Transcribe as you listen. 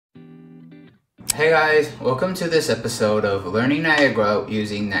Hey guys, welcome to this episode of Learning Niagara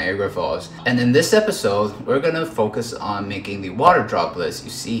using Niagara Falls. And in this episode, we're gonna focus on making the water droplets you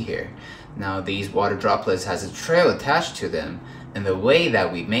see here. Now these water droplets has a trail attached to them, and the way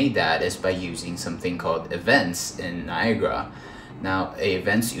that we made that is by using something called events in Niagara. Now, a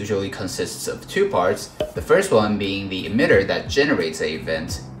event usually consists of two parts, the first one being the emitter that generates an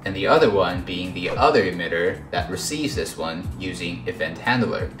event, and the other one being the other emitter that receives this one using event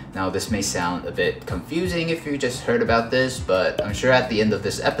handler. Now, this may sound a bit confusing if you just heard about this, but I'm sure at the end of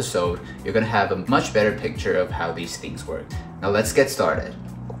this episode, you're gonna have a much better picture of how these things work. Now, let's get started.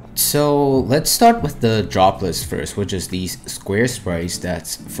 So let's start with the droplets first, which is these square sprites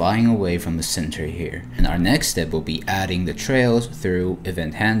that's flying away from the center here. And our next step will be adding the trails through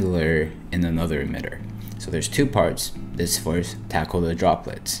event handler in another emitter. So there's two parts. Let's first tackle the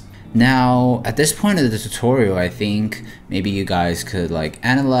droplets. Now, at this point of the tutorial, I think maybe you guys could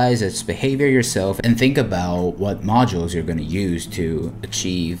analyze its behavior yourself and think about what modules you're going to use to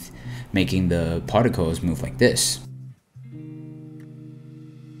achieve making the particles move like this.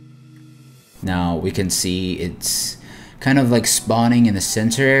 Now we can see it's kind of spawning in the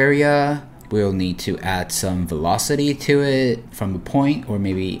center area. We'll need to add some velocity to it from a point or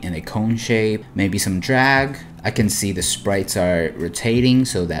maybe in a cone shape, maybe some drag. I can see the sprites are rotating,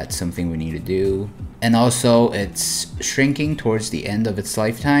 so that's something we need to do. And also it's shrinking towards the end of its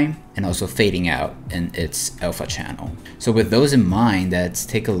lifetime and also fading out in its alpha channel. So with those in mind, let's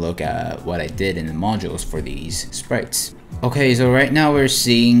take a look at what I did in the modules for these sprites. Okay, so right now we're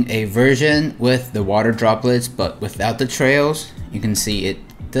seeing a version with the water droplets but without the trails. You can see it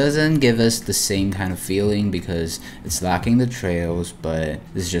doesn't give us the same kind of feeling because it's lacking the trails, but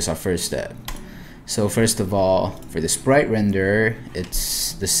this is just our first step. So first of all, for the sprite renderer,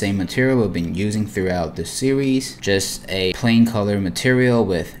 it's the same material we've been using throughout this series, just a plain color material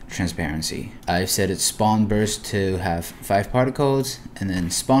with transparency. I've set its spawn burst to have 5 particles and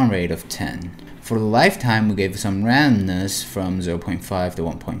then spawn rate of 10. For the lifetime, we gave it some randomness from 0.5 to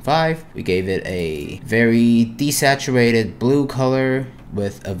 1.5. We gave it a very desaturated blue color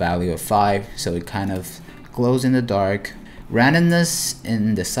with a value of 5, so it kind of glows in the dark. Randomness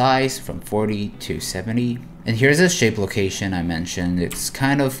in the size from 40 to 70. And here's the shape location I mentioned. It's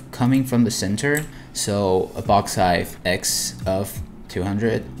kind of coming from the center. So a box height X of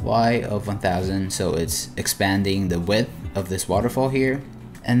 200, Y of 1000. So it's expanding the width of this waterfall here.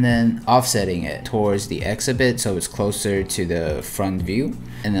 And then offsetting it towards the X a bit so it's closer to the front view,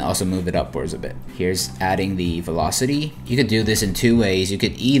 and then also move it upwards a bit. Here's adding the velocity. You could do this in two ways. You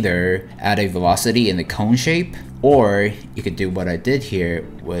could either add a velocity in the cone shape, or you could do what I did here,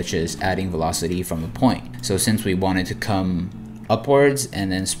 which is adding velocity from a point. So since we want it to come upwards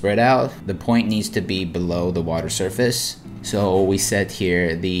and then spread out, the point needs to be below the water surface. So we set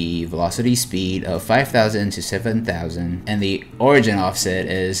here the velocity speed of 5,000 to 7,000, and the origin offset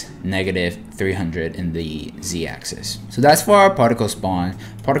is -300 in the z-axis. So that's for our particle spawn.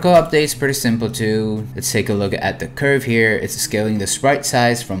 Particle update's pretty simple too. Let's take a look at the curve here. It's scaling the sprite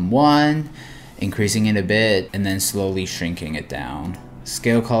size from 1, increasing it a bit, and then slowly shrinking it down.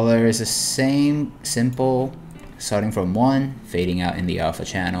 Scale color is the same, simple. Starting from 1, fading out in the alpha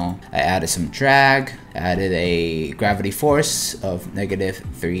channel. I added some drag, added a gravity force of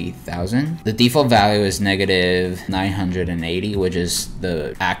 -3000. The default value is -980, which is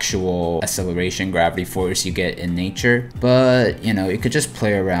the actual acceleration gravity force you get in nature. But, you know, you could just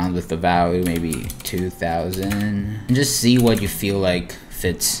play around with the value, maybe 2000, and just see what you feel like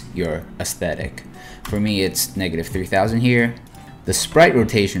fits your aesthetic. For me, it's -3000 here. The sprite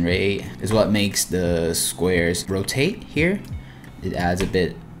rotation rate is what makes the squares rotate here. It adds a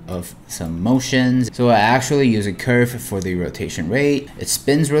bit of some motions. So I actually use a curve for the rotation rate. It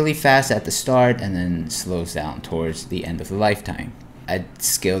spins really fast at the start and then slows down towards the end of the lifetime. I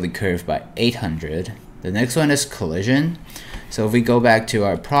scale the curve by 800. The next one is collision. So if we go back to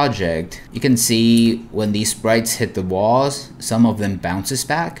our project, you can see when these sprites hit the walls, some of them bounces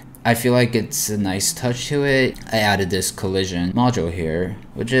back. I feel like it's a nice touch to it. I added this collision module here,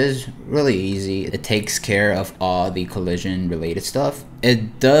 which is really easy. It takes care of all the collision related stuff.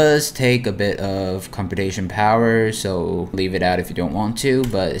 It does take a bit of computation power, so leave it out if you don't want to,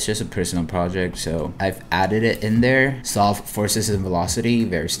 but it's just a personal project, so I've added it in there. Solve forces and velocity,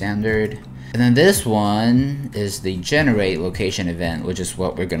 very standard. And then this one is the generate location event, which is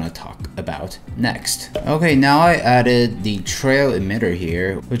what we're gonna talk about next. Okay, now I added the trail emitter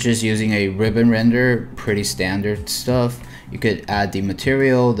here, which is using a ribbon render, pretty standard stuff. You could add the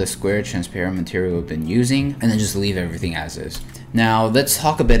material, the square transparent material we've been using, and then just leave everything as is. Now let's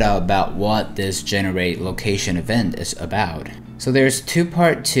talk a bit about what this generate location event is about. So there's two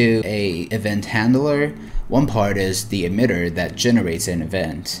parts to a event handler. One part is the emitter that generates an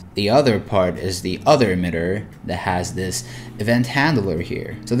event. The other part is the other emitter that has this event handler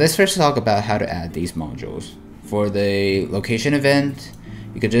here. So let's first talk about how to add these modules. For the location event,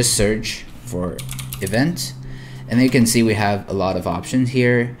 you could just search for event, and then you can see we have a lot of options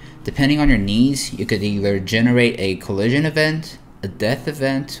here. Depending on your needs, you could either generate a collision event, a death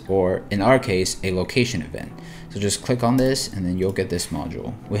event, or in our case, a location event. So just click on this and then you'll get this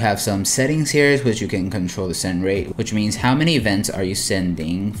module. We have some settings here which you can control the send rate, which means how many events are you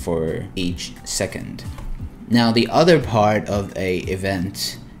sending for each second. Now the other part of a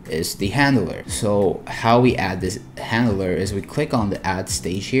event is the handler. So how we add this handler is we click on the add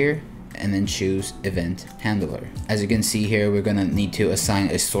stage here and then choose event handler. As you can see here, we're gonna need to assign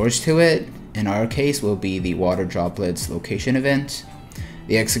a source to it. In our case will be the water droplets location event.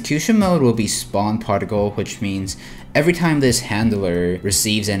 The execution mode will be spawn particle, which means every time this handler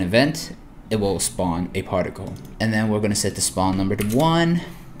receives an event, it will spawn a particle. And then we're going to set the spawn number to 1.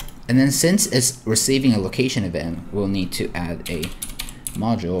 And then since it's receiving a location event, we'll need to add a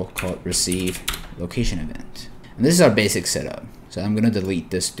module called receive location event. And this is our basic setup. So I'm going to delete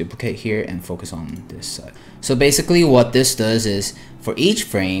this duplicate here and focus on this side. So basically what this does is for each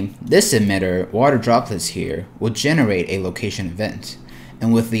frame, this emitter, water droplets here, will generate a location event.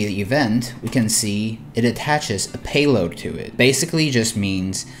 And with the event, we can see it attaches a payload to it. Basically just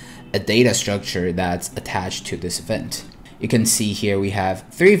means a data structure that's attached to this event. You can see here we have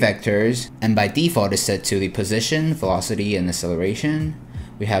 3 vectors, and by default it's set to the position, velocity, and acceleration.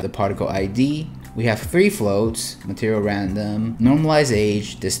 We have the particle ID. We have 3 floats, material random, normalized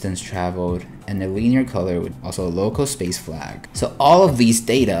age, distance traveled, and a linear color with also a local space flag. So all of these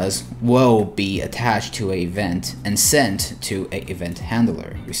data will be attached to an event and sent to an event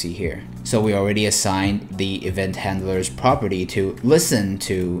handler we see here. So we already assigned the event handler's property to listen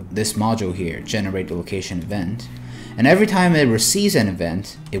to this module here, generate the location event. And every time it receives an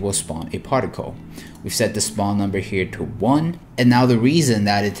event, it will spawn a particle. We've set the spawn number here to 1. And now the reason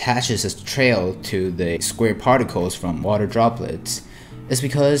that it attaches a trail to the square particles from water droplets is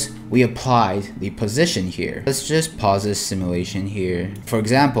because we applied the position here. Let's just pause this simulation here. For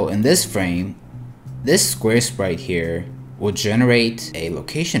example, in this frame, this square sprite here will generate a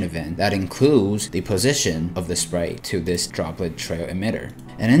location event that includes the position of the sprite to this droplet trail emitter.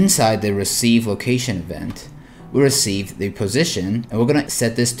 And inside the receive location event, we receive the position, and we're going to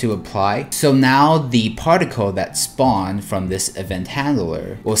set this to apply. So now the particle that spawned from this event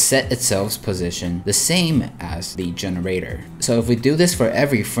handler will set itself's position the same as the generator. So if we do this for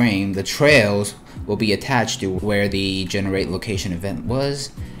every frame, the trails will be attached to where the generate location event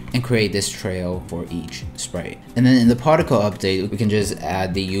was and create this trail for each sprite. And then in the particle update, we can just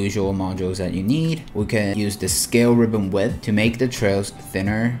add the usual modules that you need. We can use the scale ribbon width to make the trails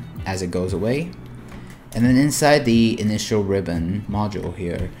thinner as it goes away. And then inside the initial ribbon module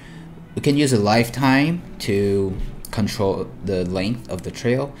here, we can use a lifetime to control the length of the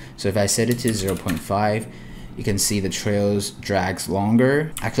trail. So if I set it to 0.5, you can see the trails drags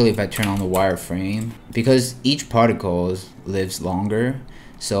longer. Actually, if I turn on the wireframe, because each particle lives longer,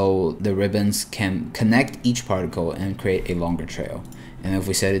 so the ribbons can connect each particle and create a longer trail. And if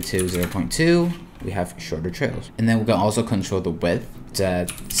we set it to 0.2, we have shorter trails. And then we can also control the width. It's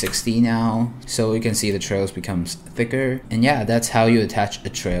at 60 now, so you can see the trails becomes thicker. And yeah, that's how you attach a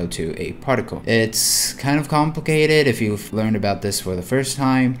trail to a particle. It's kind of complicated if you've learned about this for the first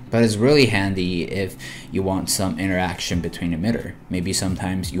time, but it's really handy if you want some interaction between emitter. Maybe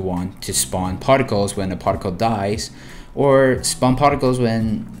sometimes you want to spawn particles when a particle dies, or spawn particles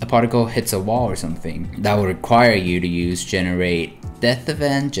when a particle hits a wall or something. That will require you to use generate death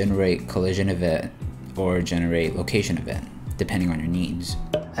event, generate collision event, or generate location event, depending on your needs.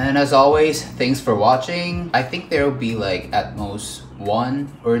 And as always, thanks for watching. I think there will be like at most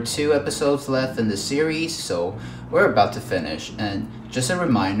 1 or 2 episodes left in the series, so we're about to finish. And just a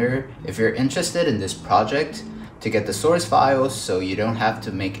reminder, if you're interested in this project, to get the source files so you don't have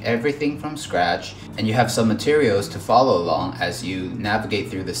to make everything from scratch and you have some materials to follow along as you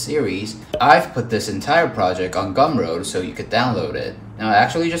navigate through the series, I've put this entire project on Gumroad so you could download it. Now I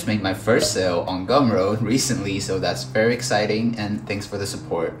actually just made my first sale on Gumroad recently, so that's very exciting, and thanks for the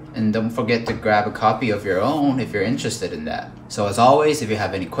support. And don't forget to grab a copy of your own if you're interested in that. So as always, if you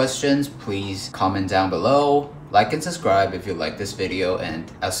have any questions, please comment down below, like and subscribe if you like this video,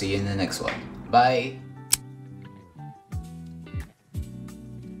 and I'll see you in the next one. Bye!